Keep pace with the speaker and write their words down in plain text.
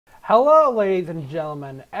Hello, ladies and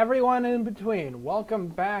gentlemen, everyone in between. Welcome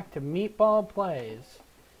back to Meatballplays.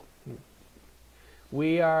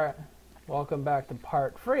 Welcome back to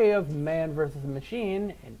part 3 of Man vs.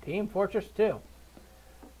 Machine in Team Fortress 2.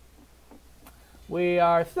 We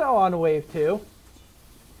are still on wave 2.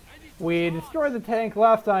 We destroyed the tank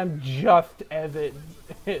last time just as it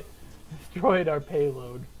destroyed our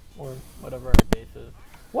payload, or whatever our base is.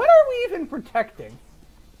 What are we even protecting?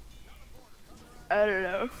 I don't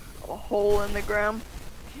know. A hole in the ground.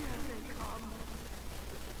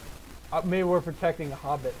 Maybe we're protecting a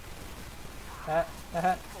hobbit. Okay.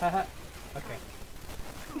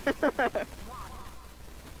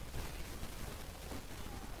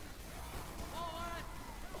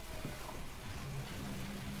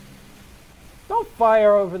 Don't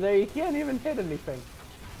fire over there. You can't even hit anything.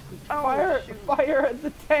 Oh, fire at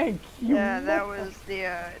the tank. Yeah, that was the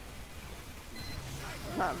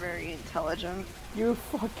not very intelligent. You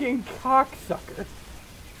fucking cocksucker.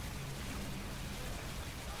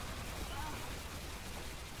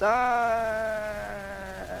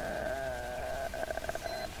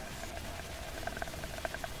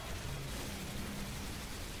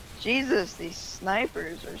 Jesus, these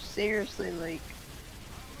snipers are seriously like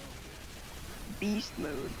beast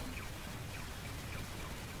mode.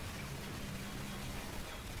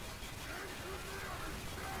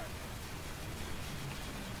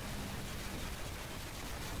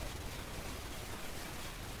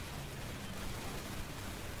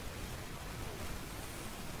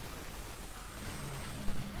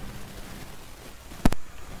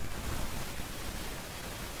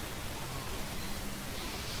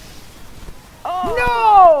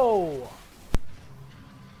 No!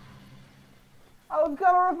 I was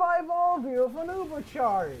gonna revive all of you with an Uber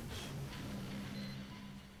charge.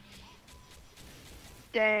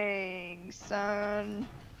 Dang, son.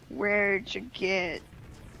 Where'd you get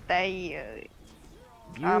that?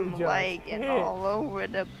 I'm lagging all over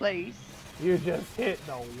the place. You just hit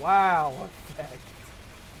the wow effect.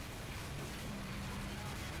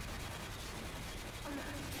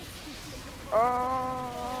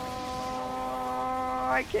 Oh,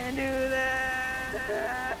 I can't do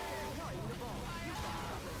that.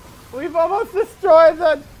 We've almost destroyed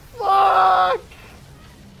that. Fuck!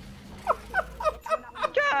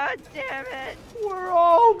 God damn it! We're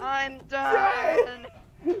all I'm dead.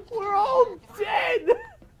 done. We're all dead.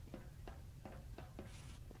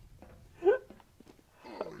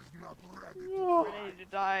 Ready to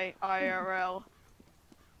die, IRL.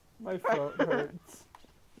 My throat hurts.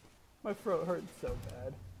 My throat hurts so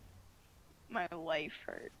bad. My life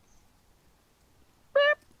hurts.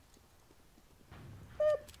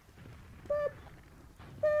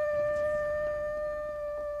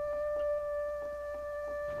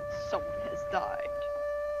 Someone has died.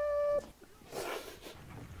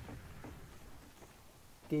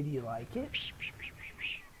 Did you like it?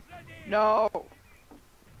 No.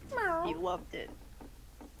 He loved it.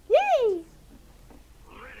 Yay!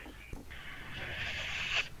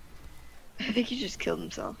 I think he just killed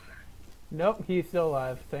himself. Nope, he's still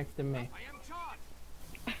alive, thanks to me.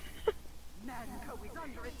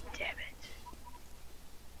 Damn it.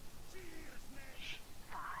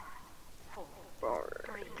 4,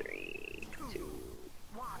 3, 2,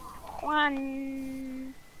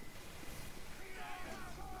 1.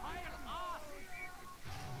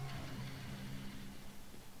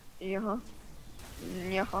 Yeah.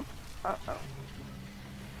 Yeah. Uh-oh.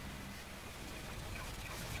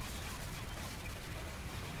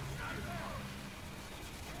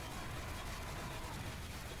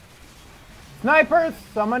 Snipers!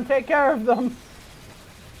 Someone take care of them!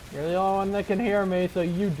 You're the only one that can hear me, so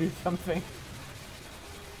you do something.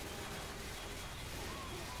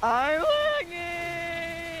 I'm lagging!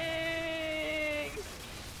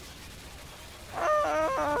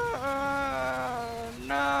 Oh,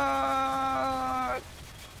 no!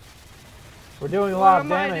 We're doing a lot of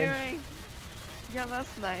What am damage. I doing? Yeah,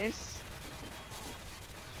 that's nice.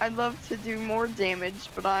 I'd love to do more damage,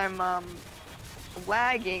 but I'm,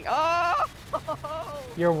 lagging. Oh!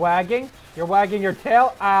 You're wagging? You're wagging your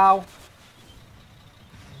tail? Ow.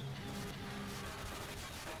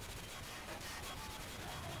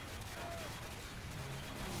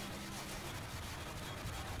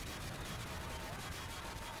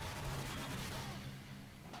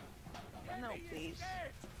 No, please.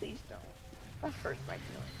 Please don't. That hurts my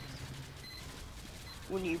feelings.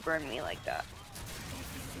 When you burn me like that.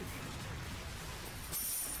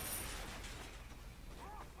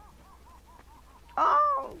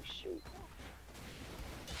 Oh, shoot.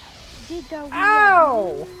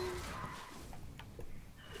 Ow!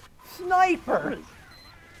 Sniper!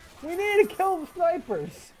 We need to kill the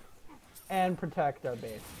snipers! and protect our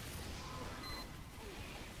base.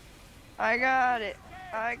 I got it.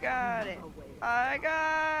 I got it. I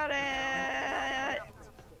got it.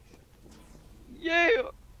 Yeah.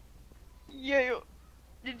 Yeah.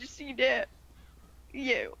 Did you see that?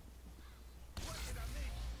 Yeah.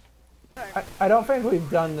 I don't think we've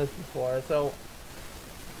done this before, so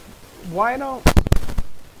why don't...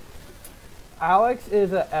 Alex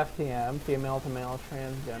is a FTM, female to male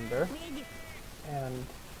transgender, and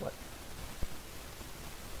what?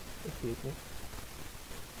 Excuse me.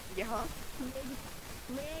 Yeah.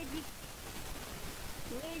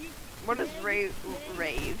 What is rave?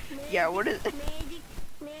 Yeah, what is it?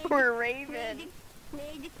 We're raving.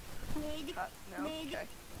 No, okay.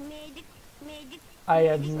 I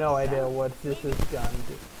have no idea what this is done.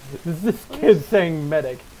 This kid saying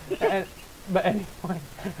medic. But anyway,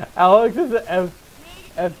 Alex is an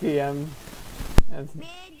FTM and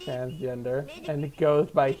transgender, and it goes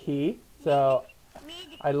by he. So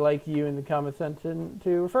I'd like you in the comment section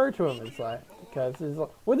to refer to him as that, because he's like,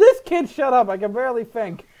 will this kid shut up? I can barely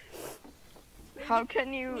think. How do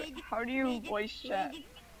you voice chat?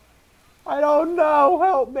 I don't know.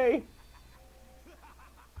 Help me.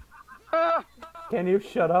 Ah! Can you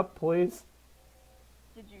shut up, please?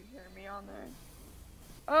 Did you hear me on there?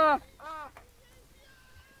 Ah!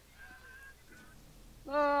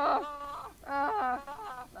 Ah! Ah!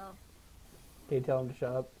 No. Can you tell him to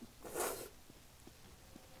shut up?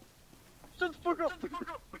 Shut the fuck up!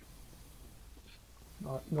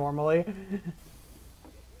 Normally.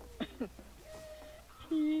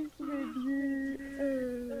 He's with your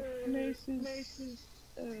nicest.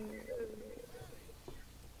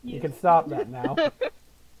 You can stop that now.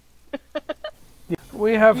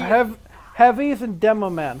 We have heavies and demo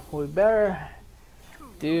men. We better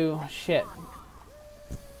do shit.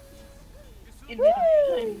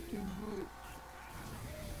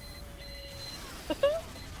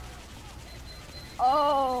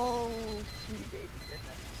 Oh, sweet baby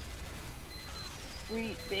goodness.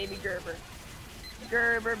 Sweet baby Gerber.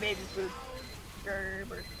 Gerber baby food.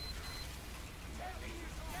 Gerber.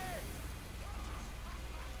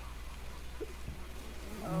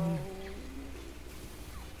 Oh.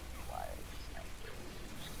 Why?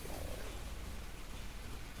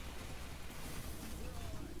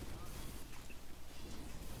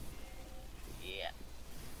 Yeah.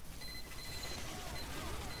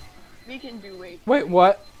 We can do wave. Wait,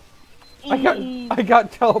 what? I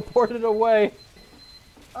got teleported away.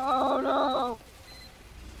 Oh no.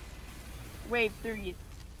 Wave 3 is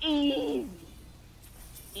easy.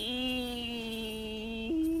 Easy.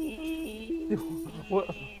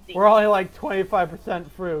 We're only like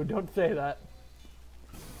 25% through. Don't say that.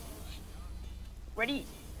 Ready?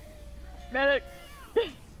 Medic.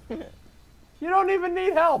 You don't even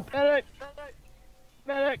need help. Medic.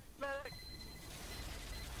 Medic. Medic.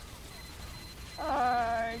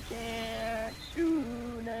 I can't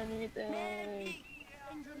shoot anything.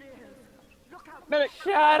 Medic.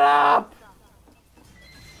 Shut up.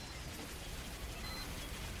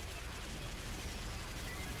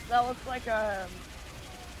 That looks like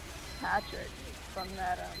Patrick from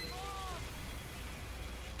that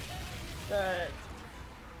the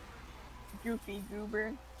Goofy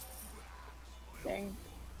Goober thing.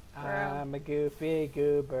 I'm a goofy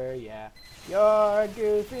goober, yeah. You're a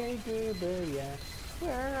goofy goober, yeah.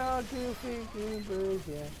 We're all goofy goobers,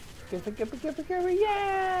 yeah. Goofy goober, goober, goober,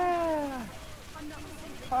 yeah.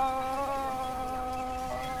 Oh.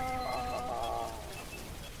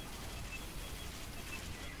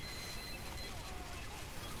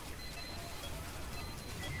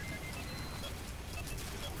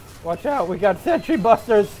 Watch out, we got sentry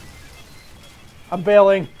busters. I'm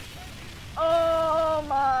bailing. Oh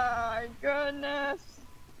my goodness.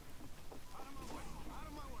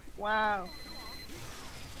 Wow.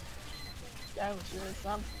 That was really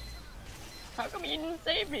something. How come you didn't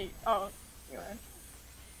save me? Oh, you are.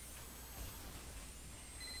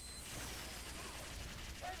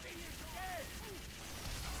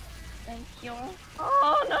 Thank you.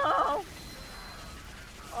 Oh no!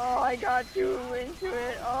 Oh, I got too into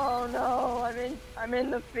it. Oh no, I'm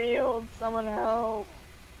in the field. Someone help.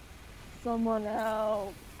 Someone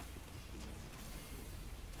help.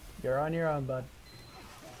 You're on your own, bud.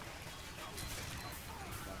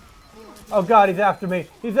 Oh god, he's after me.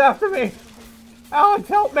 He's after me. Alex,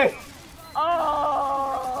 help me.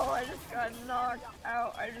 Oh, I just got knocked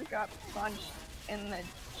out. I just got punched in the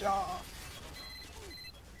jaw.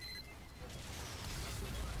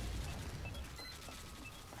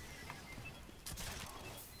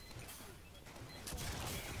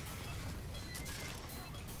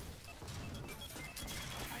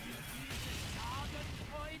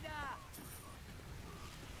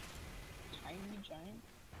 giant?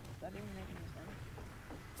 Does that even make any sense?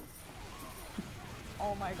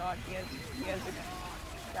 Oh my god, he has a gun.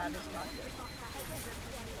 That is not good.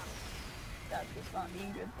 That does not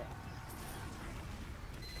mean good things.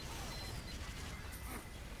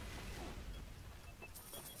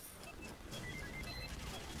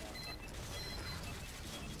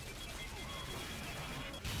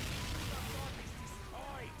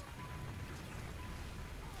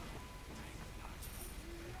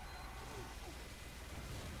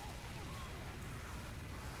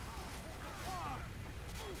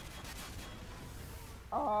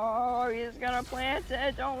 Oh, he's gonna plant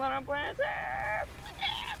it. Don't let him plant it.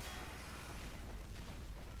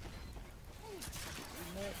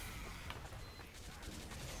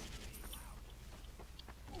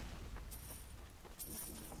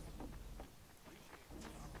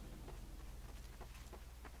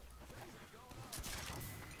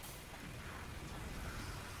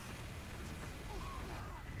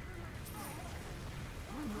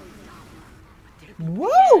 Woo!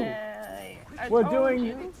 Yay. We're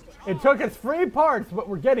doing. It took us 3 parts, but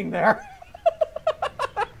we're getting there.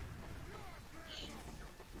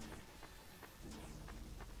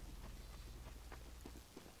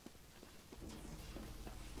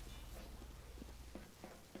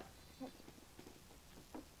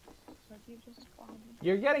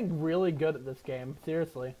 You're getting really good at this game,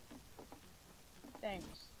 seriously. Thanks,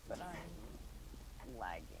 but I'm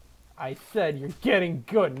lagging. I said you're getting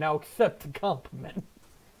good, now accept the compliment.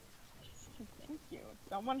 Thank you.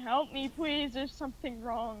 Someone help me, please. There's something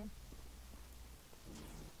wrong.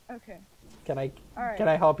 Okay. Can I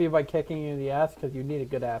Alright. help you by kicking you in the ass? Because you need a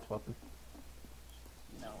good ass weapon.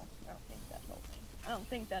 No, I don't think that helped me. I don't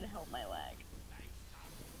think that helped my lag.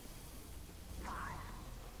 5,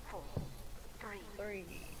 4, 3,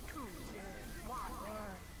 2, 1.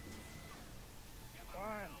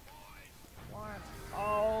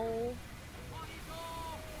 Oh.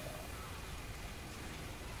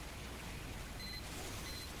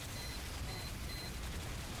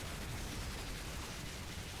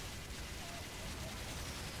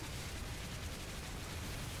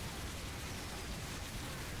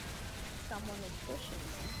 Someone is pushing me.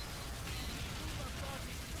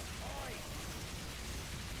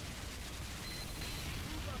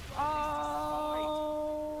 Oh,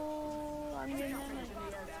 I'm getting it.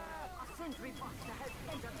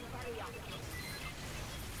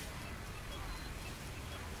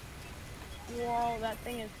 Whoa, that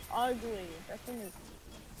thing is ugly. That thing is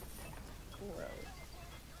gross.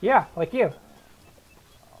 Yeah, like you.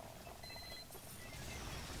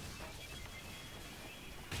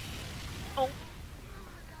 Oh.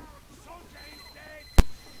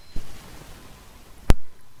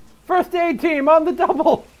 First aid team on the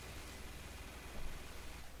double!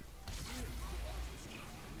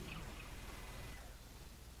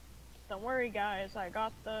 Don't worry, guys. I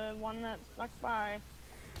got the one that stuck by.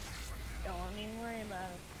 Don't even worry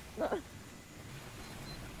about it.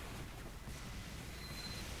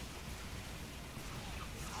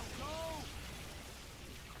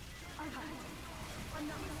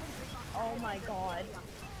 Oh my god.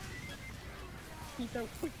 He's so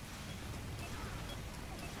quick.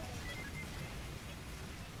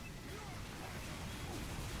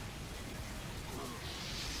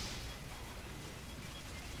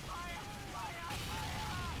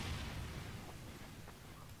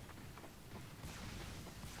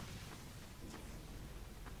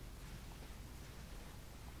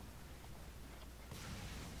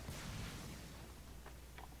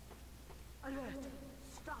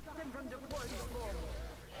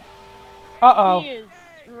 Uh-oh. He is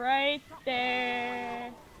right there.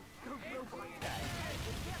 I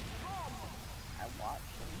watched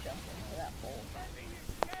him jump into that hole.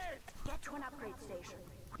 Get to an upgrade station.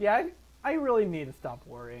 Yeah, I really need to stop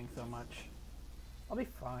worrying so much. I'll be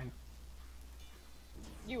fine.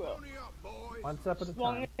 You will. One step at a As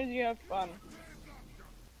long time. as you have fun.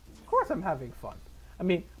 Of course I'm having fun. I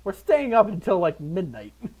mean, we're staying up until like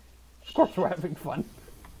midnight. Of course we're having fun.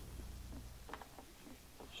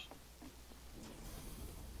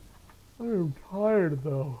 I'm tired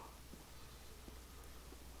though.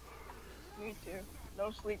 Me too.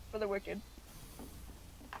 No sleep for the wicked.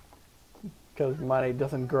 Because money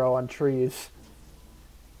doesn't grow on trees.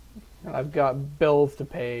 And I've got bills to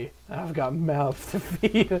pay. And I've got mouths to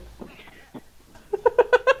feed.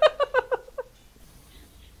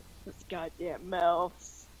 This goddamn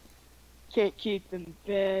mouths. Can't keep them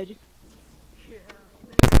fed.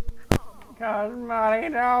 Cause money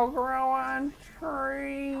don't grow on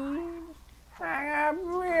trees. I got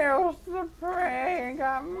bills to pay. I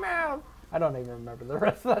got mouths. I don't even remember the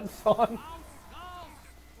rest of that song.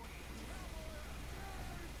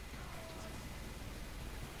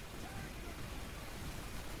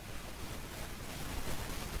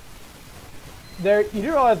 You do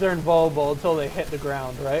realize they're invulnerable until they hit the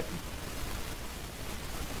ground, right?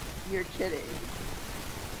 You're kidding.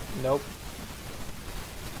 Nope.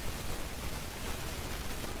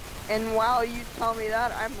 And while you tell me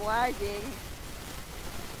that, I'm lagging.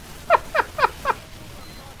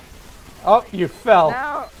 Oh, you fell.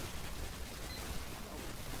 Now.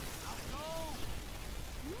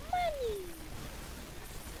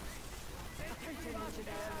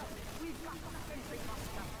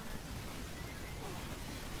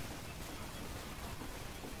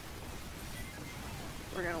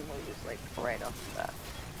 We're gonna lose like right off the bat.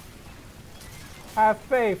 Have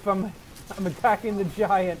faith. I'm attacking the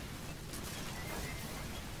giant.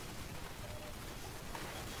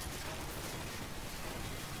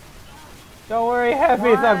 Don't worry,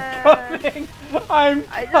 Heavies, I'm coming!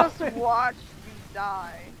 I just watched you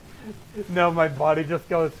die. No, my body just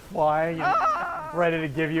goes flying and ready to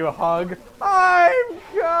give you a hug. I'm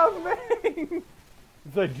coming!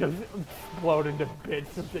 It's like just explode into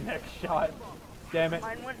bits of the next shot. Damn it.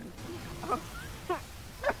 Mine went...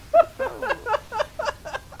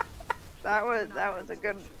 That was a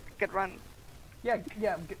good run. Yeah, good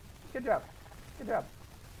job. Good job.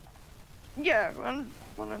 Yeah,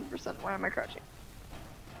 100%. Why am I crouching?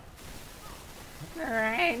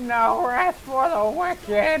 There ain't no rest for the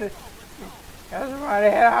wicked. Everybody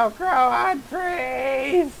out grow on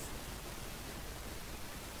trees.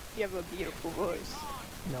 You have a beautiful voice.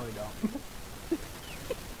 No, we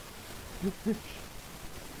don't.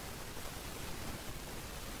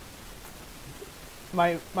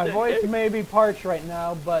 my voice may be parched right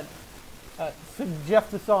now, but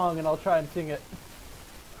suggest a song and I'll try and sing it.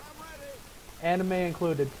 Anime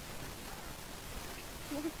included.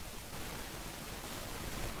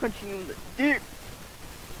 Punching you in the dick.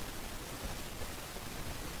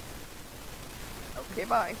 Okay,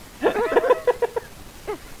 bye.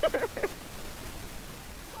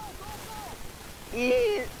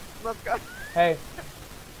 Yeah, let's go. Hey,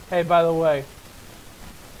 by the way,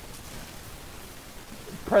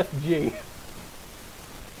 press G.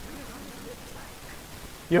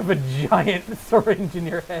 You have a giant syringe in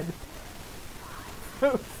your head.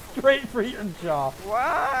 Straight for your jaw.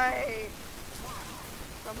 Why?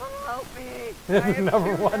 Someone help me. This is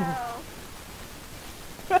number one.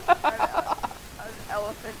 I have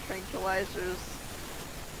elephant tranquilizers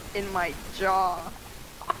in my jaw.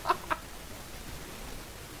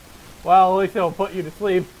 Well, at least it'll put you to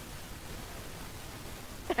sleep.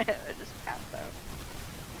 I just passed out.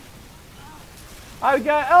 I've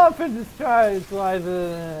got elephant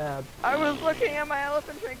tranquilizers. I was looking at my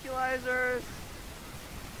elephant tranquilizers.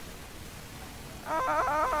 Oh,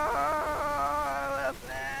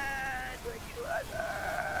 elephant tranquilizer.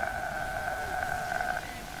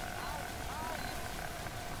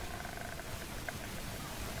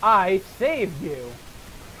 I saved you.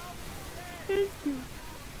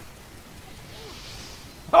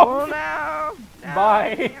 Oh no!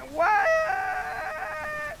 Bye. What?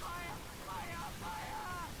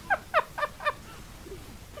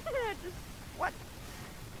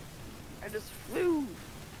 I just flew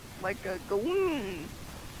like a galoon.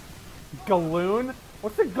 Galoon?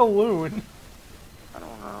 What's a galoon? I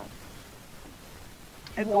don't know.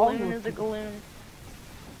 A Wrong galoon with is a you? galoon.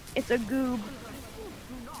 It's a goob.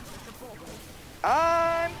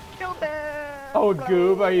 I'm killed him! Oh,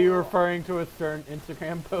 goob, are you referring to a certain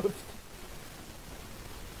Instagram post?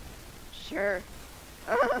 Sure.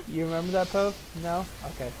 You remember that post? No?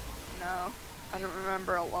 Okay. No, I don't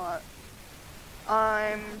remember a lot.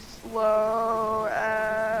 I'm slow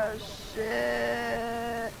as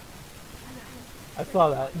shit. I saw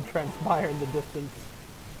that transpire in the distance.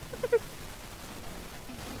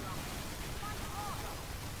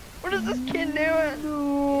 What is this kid doing?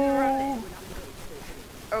 No.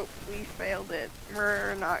 Oh, we failed it.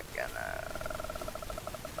 We're not gonna...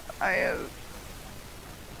 I have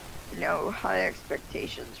no high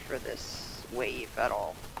expectations for this wave at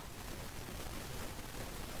all.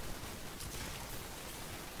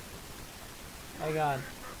 Hang on.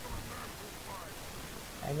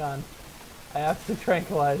 Hang on. I have to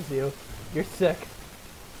tranquilize you. You're sick.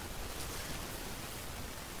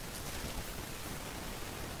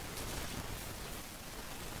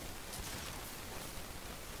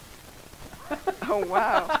 Oh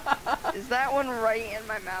wow. Is that one right in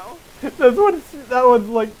my mouth? That one's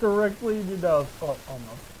like directly in your nose. Oh,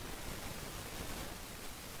 almost.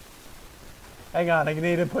 Hang on, I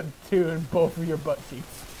need to put 2 in both of your butt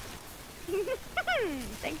cheeks.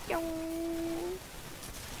 Thank you.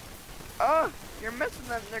 Oh, you're missing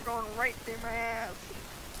them. They're going right through my ass.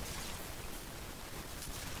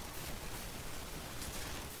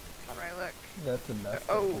 How do I look? That's the best.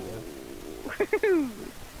 Oh.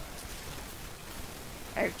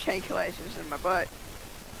 I have tranquilizers in my butt.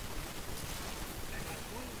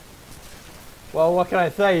 Well, what can I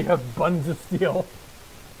say? You have buns of steel.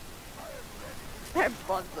 I have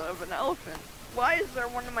buns of an elephant. Why is there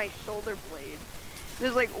one in my shoulder blade?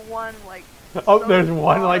 There's like one like. Oh, so there's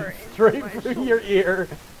one like far into straight my through shoulder. your ear.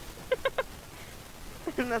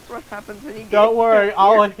 And that's what happens when you get. Don't worry, your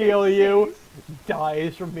I'll ear heal you. pierced.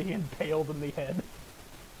 Dies from being impaled in the head.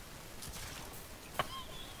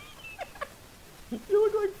 You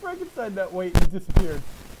look like Frankenstein that way and disappeared.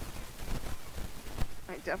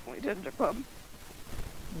 I definitely did, Jacob.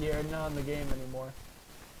 You're not in the game anymore.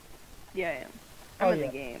 Yeah, I am. I'm Oh, in yeah.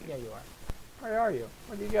 the game. Yeah, you are. Where are you?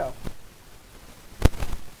 Where do you go?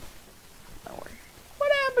 Don't worry.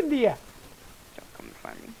 What happened to you? Don't come and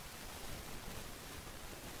find me.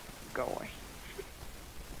 Go away.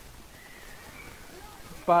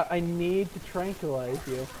 But I need to tranquilize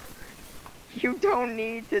you. You don't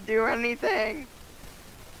need to do anything.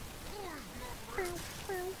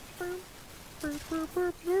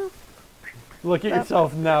 Look at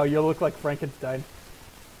yourself now. You look like Frankenstein.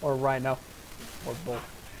 Or Rhino. Or both.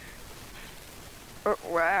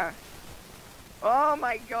 Wow. Oh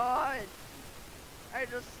my god. I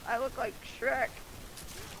look like Shrek.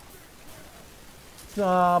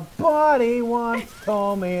 Somebody once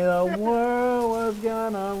told me the world was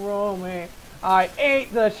gonna roll me. I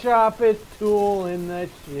ain't the sharpest tool in the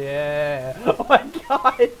shed. Oh my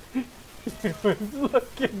god! It was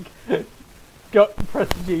looking. Go press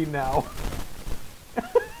G now.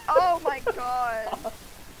 Oh my god.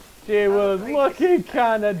 She was like looking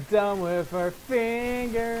kinda dumb with her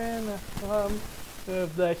finger in the thumb,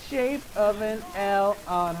 with the shape of an L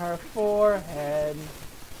on her forehead.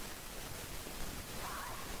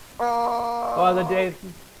 Oh. All the days.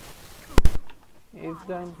 He's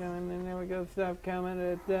done coming, and there we go. Stop coming.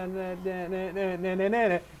 I feel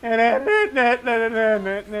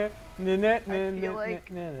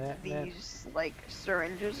like these like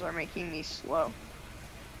syringes are making me slow.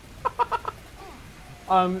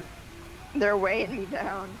 They're weighing me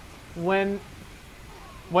down. When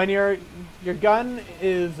your gun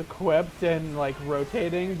is equipped and like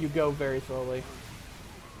rotating, you go very slowly.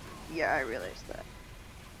 Yeah, I realized that.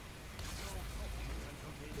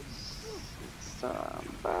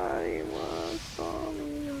 Somebody was on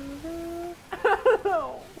the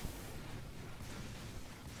help.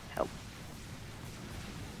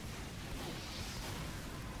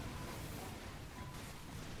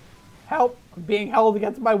 Help! I'm being held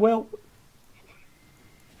against my will.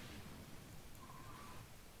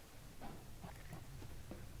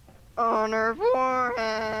 On her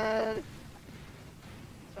forehead.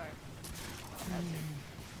 Sorry.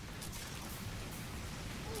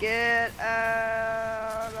 Get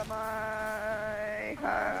out of my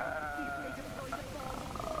house.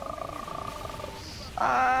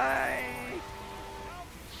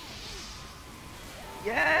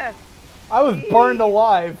 Yes! I was burned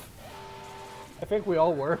alive. I think we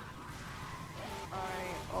all were. I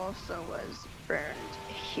also was burned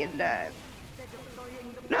alive.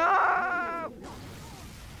 No!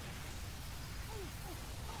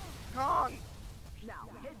 Kong! Now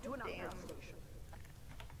head to an Damn. upgrade station.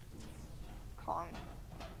 Kong.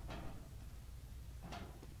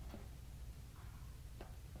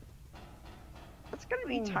 It's gonna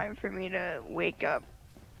be time for me to wake up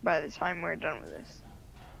by the time we're done with this.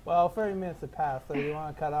 Well, 30 minutes have passed, so you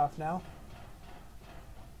want to cut off now?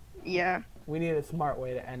 Yeah. We need a smart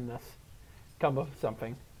way to end this. Come up with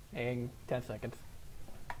something in 10 seconds.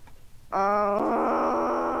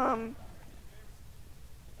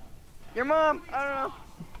 Your mom, I don't know.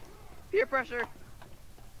 Peer pressure.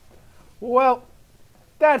 Well,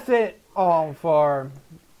 that's it all for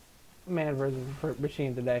Man vs.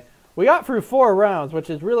 Machine today. We got through 4 rounds, which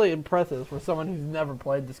is really impressive for someone who's never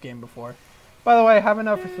played this game before. By the way, have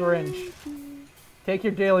enough for syringe. Take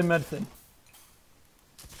your daily medicine.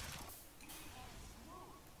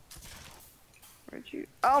 Where'd you?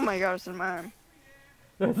 Oh my god, it's in my arm.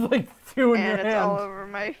 There's like 2 in And your it's all hand. over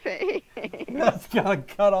my face. That's gonna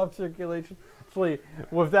cut off circulation. Actually,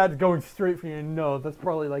 with that going straight from your nose, that's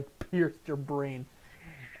probably like pierced your brain.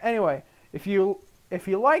 Anyway, if you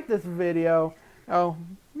like this video,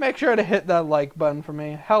 make sure to hit that like button for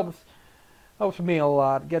me. It helps me a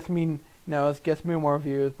lot. Gets me, it gets me more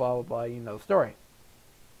views. Blah blah blah. You know the story.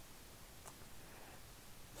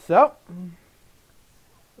 So,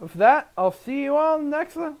 with that, I'll see you all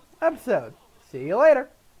next episode. See you later.